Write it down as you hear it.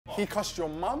He cussed your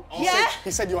mum. Yeah.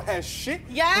 He said your hair's shit.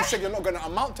 Yeah. He said you're not going to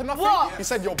amount to nothing. What? He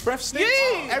said your breath stinks.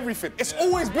 You. Everything. It's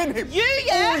always been him. You,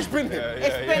 yeah. Always been him.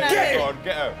 It's been Get him. him.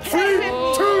 Get her. 3,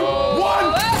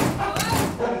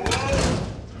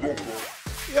 2,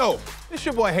 1. Yo, it's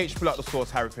your boy H. Pull Out the Sauce,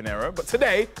 Harry Pinero, but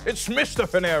today it's Mr.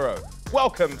 Pinero.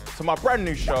 Welcome to my brand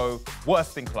new show,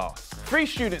 Worst in Class. 3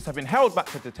 students have been held back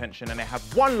for detention and they have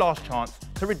one last chance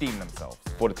to redeem themselves.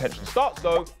 Before detention starts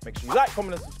though, make sure you like,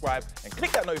 comment and subscribe and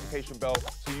click that notification bell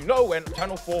so you know when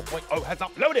Channel 4.0 has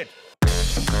uploaded.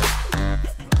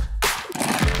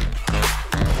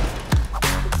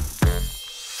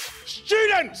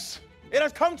 Students, it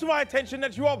has come to my attention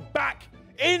that you are back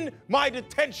in my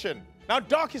detention. Now,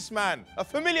 darkest man, a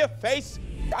familiar face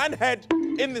and head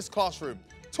in this classroom.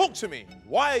 Talk to me.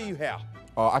 Why are you here?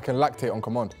 I can lactate on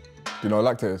command. Do you know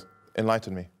what lactate is?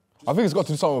 Enlighten me. I think it's got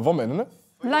to do something with vomiting, isn't it?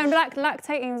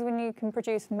 Lactating is when you can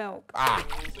produce milk.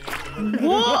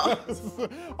 What?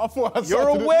 I thought I You're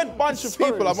a weird bunch of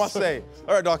people, I must say.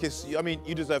 All right, Darkest, I mean,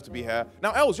 you deserve to be here.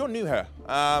 Now, Els, you're new here.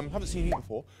 Haven't seen you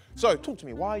before. So, talk to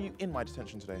me. Why are you in my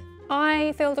detention today?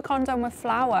 I filled a condom with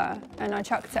flour and I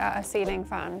chucked it at a ceiling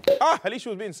fan. Ah, at least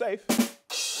you was being safe.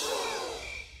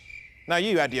 Now,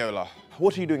 you, Adeola,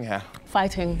 what are you doing here?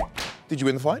 Fighting. Did you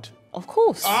win the fight? Of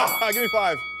course. Ah, give me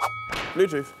 5.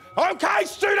 Bluetooth. Okay,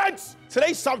 students!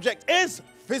 Today's subject is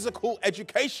physical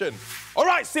education. All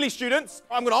right, silly students,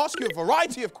 I'm going to ask you a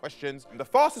variety of questions, and the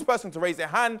fastest person to raise their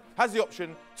hand has the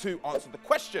option to answer the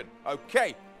question.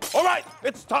 Okay. All right,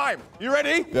 it's time. You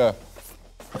ready? Yeah.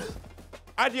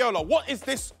 Adeola, what is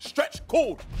this stretch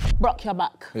called? Brock your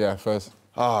back. Yeah, first.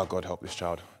 Ah, God help this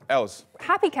child. Els.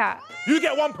 Happy cat. You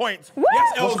get 1 point. Woo!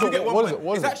 Yes, Els, What's you it get called? 1 What is point. it?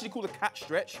 What is It's it? actually called a cat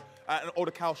stretch or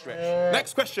the cow stretch.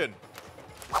 Next question.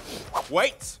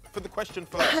 Wait for the question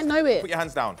first. I know it. Put your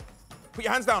hands down. Put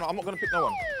your hands down. I'm not going to pick no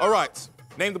one. All right.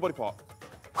 Name the body part.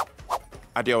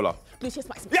 Adeola. Gluteus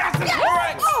maximus. Yes, it's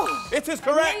correct. Oh! It is I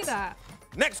correct. knew that.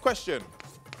 Next question.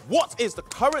 What is the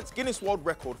current Guinness World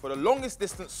Record for the longest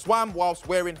distance swam whilst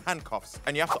wearing handcuffs?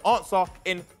 And you have to answer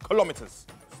in kilometers.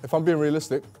 If I'm being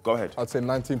realistic, Go ahead. I'd say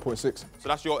 19.6. So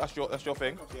that's your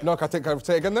thing. No, can I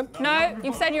say it again then? No,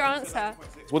 you've said your answer.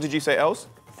 What did you say, Els?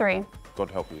 3.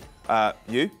 God help you.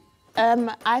 You?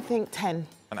 I think 10.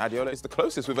 And Adeola is the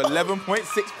closest with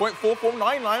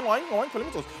 11.6.44999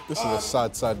 kilometers. This is a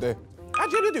sad, sad day.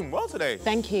 Adeola, you're doing well today.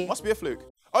 Thank you. Must be a fluke.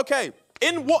 Okay,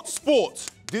 in what sport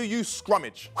do you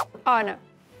scrummage? Oh, no.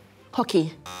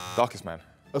 Hockey. Darkest man.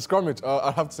 A scrummage,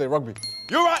 I'd have to say rugby.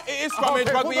 You're right, it is scrummage,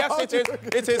 Okay, rugby, yes, it is.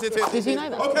 It is. Did you know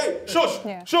that? Okay, shush,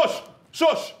 Yeah. shush,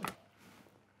 shush.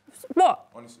 What?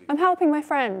 Honestly. I'm helping my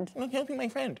friend. I'm helping my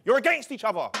friend. You're against each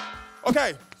other.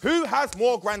 Okay, who has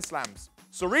more Grand Slams?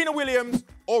 Serena Williams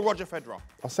or Roger Federer?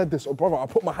 I said this, oh, brother, I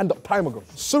put my hand up time ago.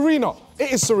 Serena.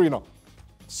 It is Serena.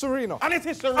 Serena. And it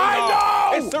is Serena. I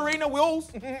know! It's Serena Wills.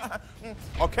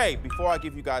 Okay, before I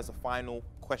give you guys a final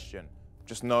question,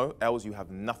 just know, Els, you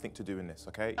have nothing to do in this,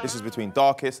 okay? This is between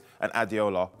Darkest and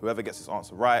Adeola. Whoever gets this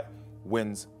answer right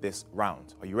wins this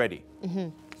round. Are you ready? Mm-hmm.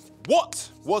 What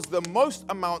was the most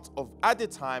amount of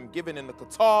added time given in the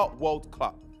Qatar World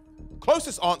Cup?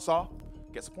 Closest answer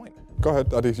gets a point. Go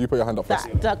ahead, Adi, you put your hand up first.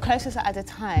 The closest at a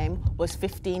time was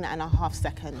 15.5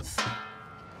 seconds.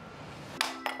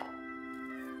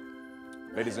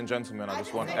 Ladies and gentlemen, I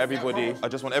just want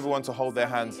everyone to hold their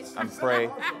hands and pray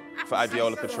for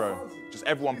Adeola Patronne. Just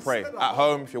everyone pray. At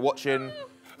home, if you're watching.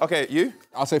 Okay, you?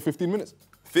 I'll say 15 minutes.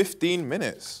 15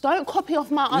 minutes. Don't copy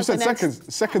off my You answer. said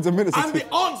seconds. Seconds and minutes. And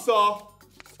the answer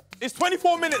is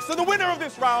 24 minutes. So the winner of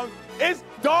this round is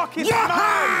Darkest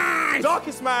Man.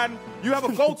 Darkest Man, you have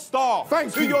a gold star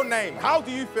to your name. How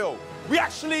do you feel? We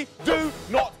actually do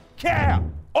not care.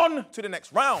 On to the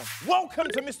next round. Welcome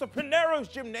to Mr. Pinero's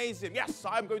gymnasium. Yes,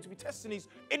 I'm going to be testing these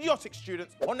idiotic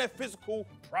students on their physical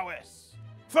prowess.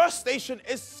 First station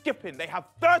is skipping. They have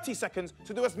 30 seconds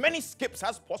to do as many skips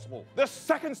as possible. The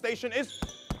second station is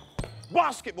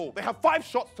basketball. They have 5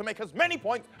 shots to make as many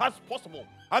points as possible.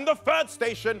 And the third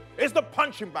station is the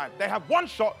punching bag. They have 1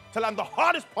 shot to land the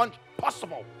hardest punch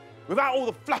possible. Without all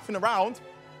the flapping around,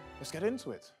 let's get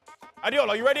into it. Adeola,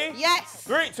 are you ready? Yes.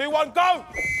 3, 2, 1, go!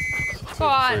 Go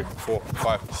on. 4,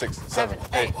 5, 6, 7,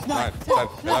 8, 9, 10,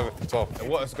 11, 12. And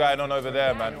what is going on over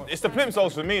there, man? It's the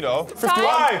plimsolls for me, though.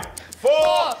 55,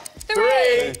 4,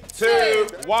 3, 2,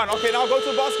 1. Okay, now go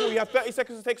to the basketball. You have 30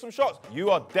 seconds to take some shots.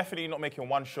 You are definitely not making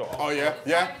 1 shot. Oh, yeah,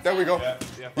 there we go.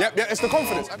 Yep, it's the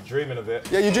confidence. I'm dreaming of it.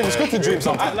 Yeah, you dream. It's good to dream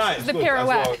sometimes. At night, it's The good pirouette. as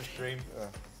well. Just dream.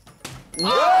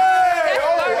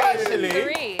 Oh,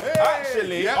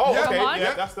 Actually. Yeah, Oh, yeah. okay. Come on.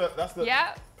 Yeah, that's the.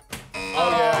 Yeah.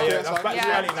 Oh, yeah. That's back to Yeah,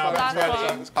 reality now. Back to last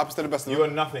reality. one. Happens to the best of You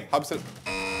them. are nothing. Happens to...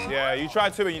 Yeah, you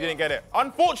tried to and you didn't get it.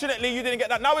 Unfortunately, you didn't get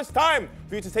that. Now it's time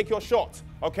for you to take your shot,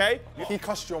 okay? He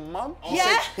cussed your mum.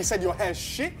 Yeah. He said your hair's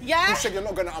shit. Yeah. He said you're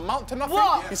not gonna amount to nothing.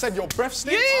 What? He said your breath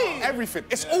stinks. You. Everything.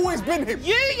 It's always been him.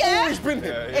 You, yeah. Always been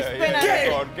him. It's been a...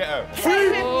 Get her. Get her. 3,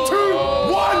 2,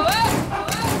 1.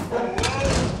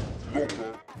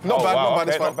 Not bad, wow, not bad.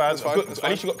 It's okay, fine. not bad. It's fine. Good. It's At fine.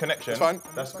 least you got connection. It's fine.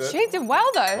 That's good. She did well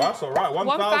though. That's all right.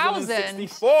 1,000.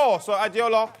 1,064. So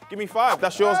Adeola, give me 5.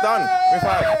 That's yours done. Give me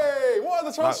 5. Hey, what are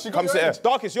the chances? Come sit here.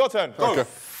 Darkest, your turn. Go. Okay.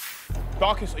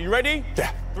 Darkest, are you ready?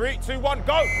 Yeah. 3, 2, 1,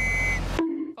 go.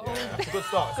 That's a good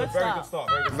start. It's a very good start.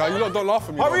 Very good No, you lot don't laugh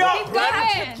at me. Hurry though. up. Keep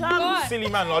going. Go on. Silly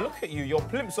man, like, look at you. Your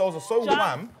plimp soles are so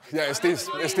wham. Yeah, it's these.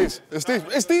 It's these. It's these.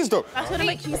 It's these though. That's gonna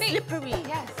make you slippery.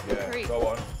 Yes, slippery. Go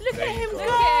on. Look There at you him go. go.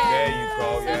 There you go. So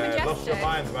Yeah, lost your majestic.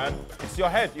 mind, man. It's your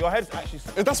head. Your head's actually.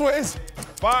 That's what it is.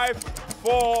 5,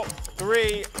 4,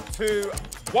 3, 2,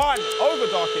 1. Over,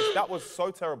 Darkest. That was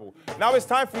so terrible. Now it's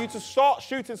time for you to start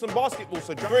shooting some basketball.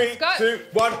 So 3, go. 2,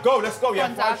 1, go. Let's go. Yeah,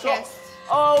 Come on, 5 shots. Darkest.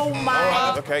 Oh my. All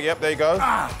right. Okay, yep, there you go.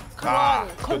 Come on,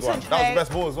 Good one. concentrate. That was the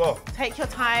best ball as well. Take your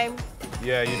time.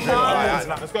 Yeah, you drew it like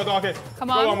that. Let's go, Darkest. Come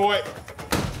Go on. on, boy.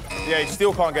 Yeah, you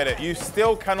still can't get it. You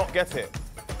still cannot get it.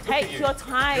 Take your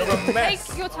time. You're a mess.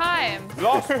 Take your time.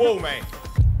 Last ball, mate.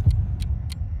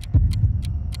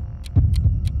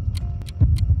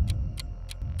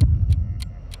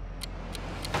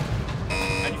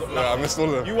 And you got Yeah, I nothing. missed all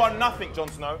of them. You won nothing, Jon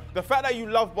Snow. The fact that you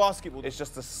love basketball is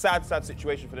just a sad, sad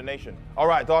situation for the nation. All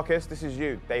right, Darkest, this is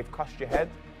you. They've cussed your head,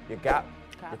 your gap,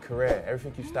 your career,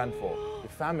 everything you stand for, your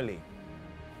family,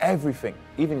 everything,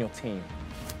 even your team.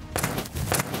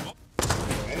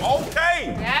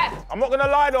 Okay. Yes. I'm not gonna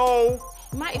lie though.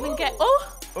 Might even get. Oh.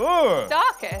 Ugh.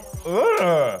 Darkest.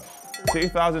 Ugh.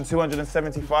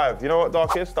 2,275. You know what,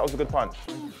 Darkest? That was a good punch.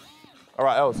 All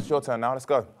right, Els, it's your turn now. Let's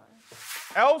go.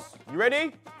 Els, you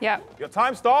ready? Yep. Your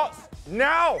time starts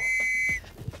now.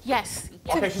 Yes.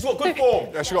 Okay, she's got good form.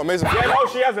 Yeah, she got amazing. Yeah, no,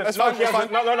 she hasn't. That's No, fine. she It's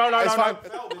hasn't. fine. No. It's fine.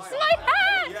 It's my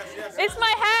hair. It's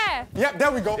my hair. Yep,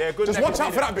 there we go. Yeah, good. Just watch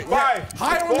out for that bit. 5, Yeah.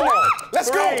 Higher on the 4, neck. Let's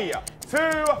go. 3, 2,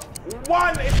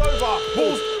 1. It's over.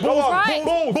 Balls. Go on. Right.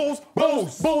 Balls.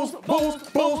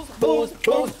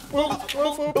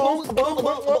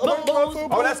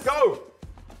 Oh, let's go.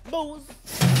 Balls.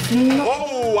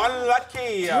 Whoa,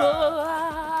 unlucky. Whoa!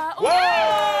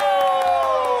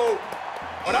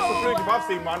 Oh, that's the fluke if I've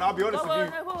seen, man. I'll be honest with you.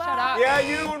 Shut up. Yeah,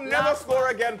 you never score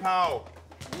again, pal.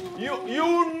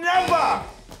 You never,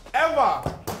 ever.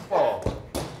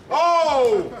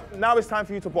 Oh! Now it's time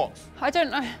for you to box. I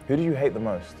don't know. Who do you hate the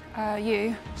most?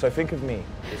 You. So think of me.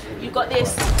 You got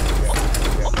this.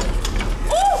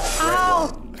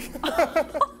 Ow.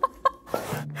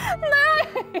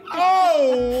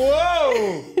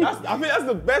 Oh, whoa! I think that's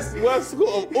the best worst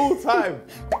score of all time.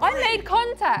 I made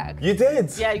contact. You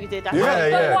did. Yeah, you did. That's Yeah,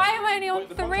 right. But yeah. why am I only on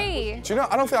 3? Do you know,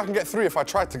 I don't think I can get 3 if I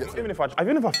tried to get 3. Even if I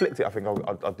flicked it, I think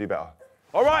I'd do better.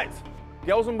 All right,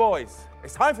 girls and boys,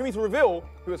 it's time for me to reveal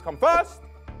who has come first,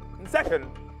 and second,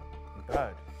 and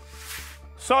third.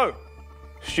 So,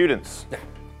 students,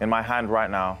 in my hand right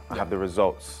now, I have the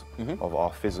results of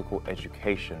our physical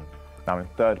education. Now in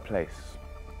third place,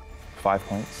 5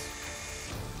 points.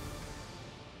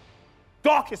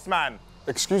 Darkest man.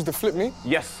 Excuse the flip me.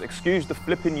 Yes, excuse the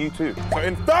flipping you too. So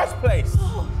in first place,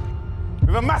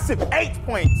 with a massive 8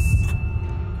 points,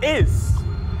 is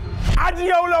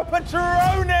Adeola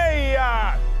Patronne.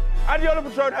 Adeola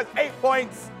Patronne has 8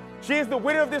 points. She is the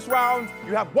winner of this round.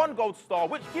 You have 1 gold star,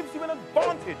 which gives you an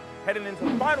advantage heading into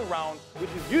the final round, which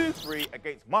is you 3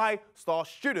 against my star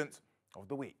student of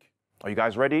the week. Are you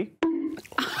guys ready?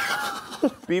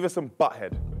 Beavis and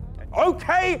Butthead.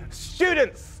 Okay,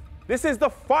 students, this is the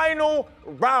final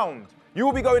round. You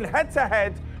will be going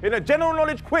head-to-head in a general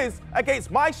knowledge quiz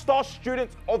against my star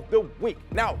student of the week.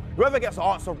 Now, whoever gets the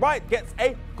answer right gets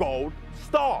a gold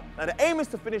star. Now, the aim is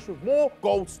to finish with more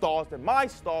gold stars than my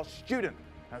star student.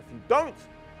 And if you don't,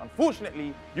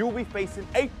 unfortunately, you will be facing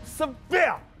a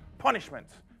severe punishment.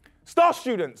 Star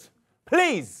students,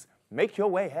 please make your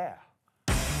way here.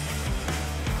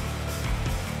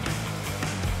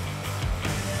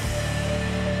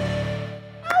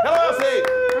 Hello, Elsie.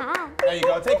 There you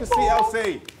go. Take a seat,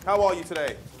 Elsie. How are you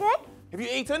today? Good? Have you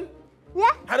eaten?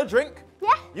 Yeah. Had a drink?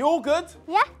 Yeah. You all good?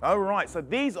 Yeah. All right, so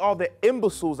these are the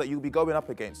imbeciles that you'll be going up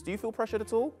against. Do you feel pressured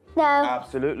at all? No.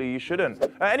 Absolutely, you shouldn't.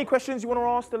 Any questions you want to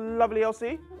ask the lovely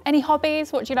Elsie? Any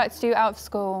hobbies? What do you like to do out of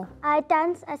school? I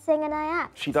dance, I sing, and I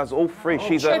act. She does all 3.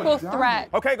 She's Triple threat.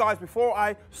 Okay, guys, before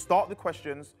I start the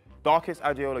questions, Darkest,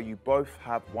 Adeola, you both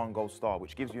have 1 gold star,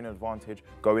 which gives you an advantage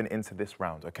going into this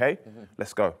round, okay?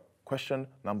 Let's go. Question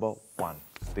number 1.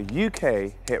 The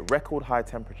UK hit record high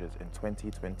temperatures in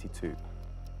 2022.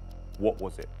 What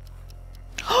was it?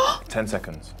 10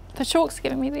 seconds. The chalk's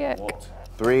giving me the ick.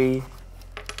 3,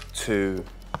 2,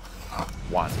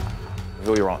 1.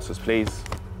 Reveal your answers, please.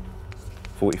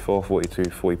 44, 42,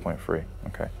 40.3.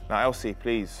 Okay. Now, Elsie,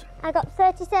 please. I got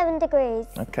 37 degrees.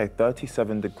 Okay,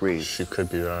 37 degrees. She could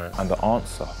be right. And the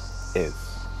answer is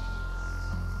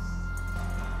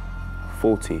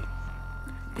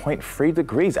 40.3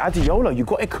 degrees. Adeola, you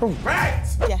got it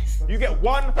correct. Yes. You get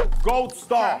 1 gold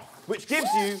star, which gives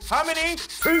you how many?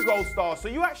 2 gold stars. So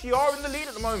you actually are in the lead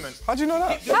at the moment. How'd you know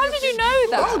that? How did you know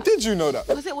that? How did you know that?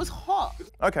 Because it was hot.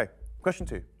 Okay, question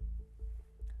 2.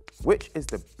 Which is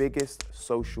the biggest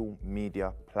social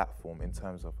media platform in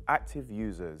terms of active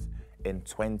users in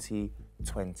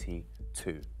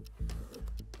 2022?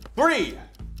 3,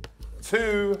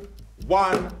 2,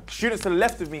 1. Students to the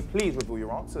left of me, please reveal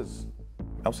your answers.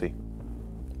 Elsie,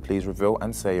 please reveal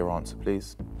and say your answer,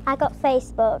 please. I got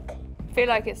Facebook. I feel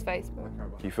like it's Facebook.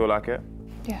 Do you feel like it?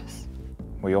 Yes.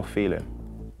 What you're feeling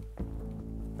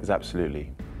is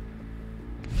absolutely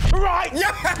right!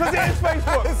 Yeah! Because it is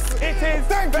Facebook! It is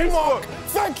Thank you, Facebook! Mark!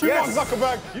 Thank you, Yes. Mark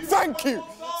Zuckerberg! Thank you!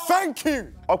 Thank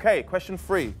you! Okay, question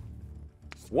 3.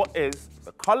 What is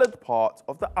the coloured part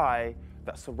of the eye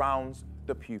that surrounds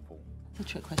the pupil? It's a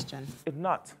trick question. It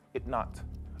nut.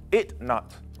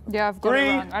 Yeah, I've got 3,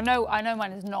 it wrong. I know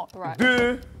mine is not right.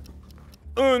 2,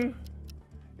 1,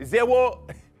 0.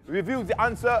 Reveal the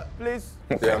answer, please.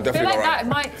 Yeah, I'm I feel definitely like not that right.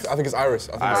 might. I think it's Iris.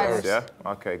 I think it's Iris. Yeah?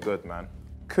 Okay, good, man.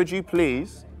 Could you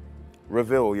please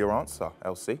reveal your answer,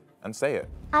 Elsie, and say it?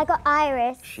 I got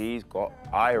Iris. She's got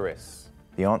Iris.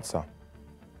 The answer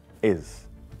is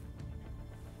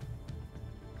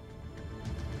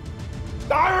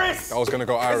Iris! I was gonna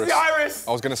go Iris. It's the Iris!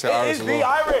 I was gonna say Iris It as is the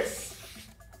well. Iris!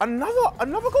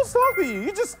 Another good start for you.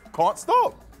 You just can't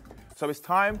stop. So it's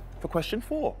time for question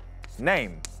 4.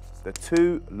 Name the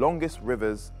 2 longest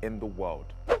rivers in the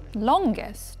world.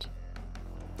 Longest?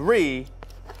 3,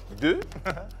 2,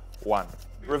 1.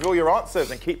 Reveal your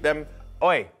answers and keep them.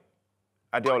 Oi,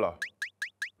 Adeola.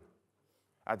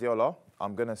 Adeola,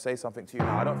 I'm gonna say something to you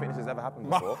now. I don't think this has ever happened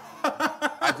before.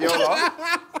 Adeola.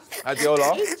 It's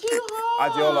too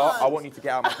hard. Adeola, I want you to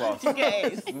get out of my class.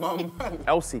 Yes.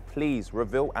 Elsie, please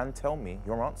reveal and tell me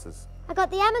your answers. I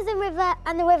got the Amazon River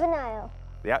and the River Nile.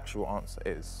 The actual answer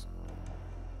is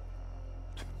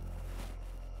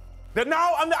the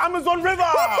Nile and the Amazon River!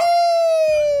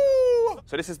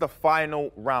 So this is the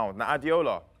final round. Now,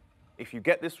 Adeola, if you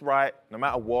get this right, no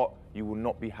matter what, you will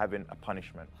not be having a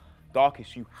punishment.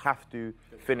 Darkest, you have to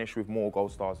finish with more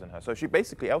gold stars than her. So she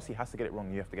basically, Elsie has to get it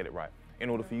wrong, you have to get it right in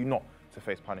order for you not to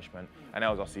face punishment. And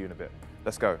Els, I'll see you in a bit.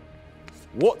 Let's go.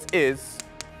 What is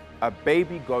a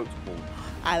baby goat called?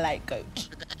 I like goat.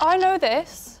 I know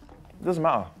this. It doesn't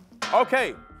matter.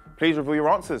 Okay, please reveal your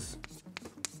answers.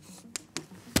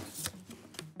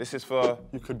 This is for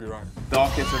You could be right.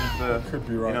 Darkest and for, Could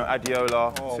be right. you know,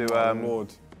 Adeola Oh, to, my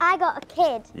Lord. I got a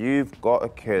kid. You've got a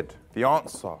kid. The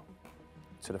answer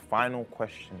to the final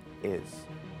question is...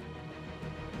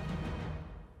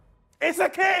 It's a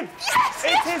kid! Yes!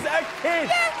 It is a kid!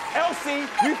 Yes! Elsie,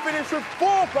 you finished with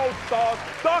 4 gold stars.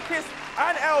 Darkest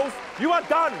and Els, you are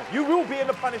done. You will be in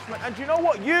the punishment. And do you know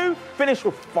what? You finished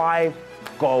with 5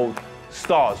 gold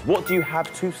stars. What do you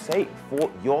have to say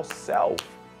for yourself?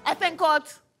 I thank God.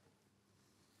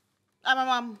 I'm a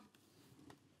mum.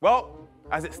 Well,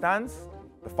 as it stands,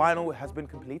 the final has been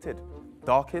completed.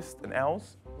 Darkest and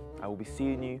Els, I will be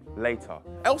seeing you later.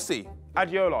 Elsie,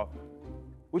 Adeola,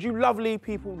 would you lovely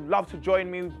people love to join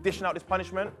me dishing out this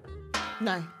punishment?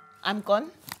 No, I'm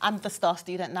gone. I'm the star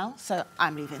student now, so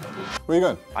I'm leaving. Where you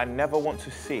going? I never want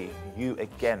to see you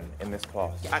again in this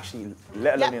class. Actually,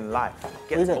 let alone in life.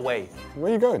 Get you going? away,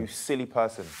 Where you going? you silly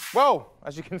person. Well,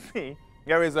 as you can see,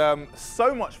 there is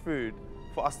so much food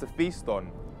for us to feast on.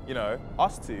 You know,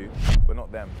 us two, but not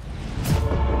them.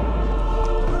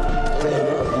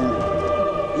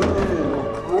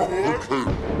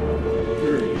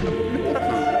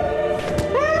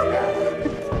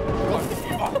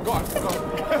 Go on.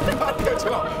 Okay,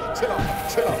 chill out.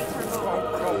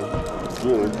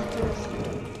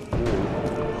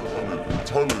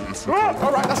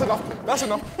 All right, that's enough.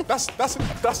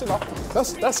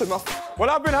 That's enough. Well,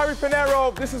 I've been Harry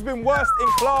Pinero. This has been Worst in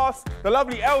Class. The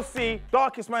lovely Elsie,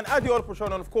 Darkest Man, Adeola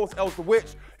Patronne, and of course, Els the Witch.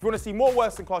 If you want to see more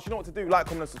Worst in Class, you know what to do. Like,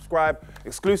 comment, and subscribe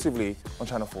exclusively on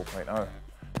Channel 4.0.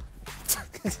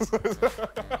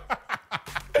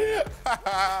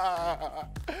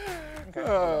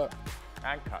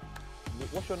 And cut.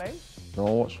 What's your name?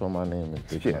 Don't watch what my name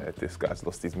is. Yeah, this guy's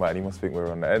lost his mind. He must think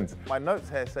we're on the end. My notes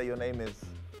here say your name is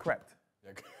Correct.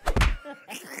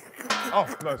 Oh,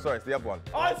 no, sorry, it's the other one.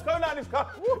 Oh, it's Conan, it's Conan.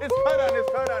 It's Conan, it's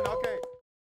Conan.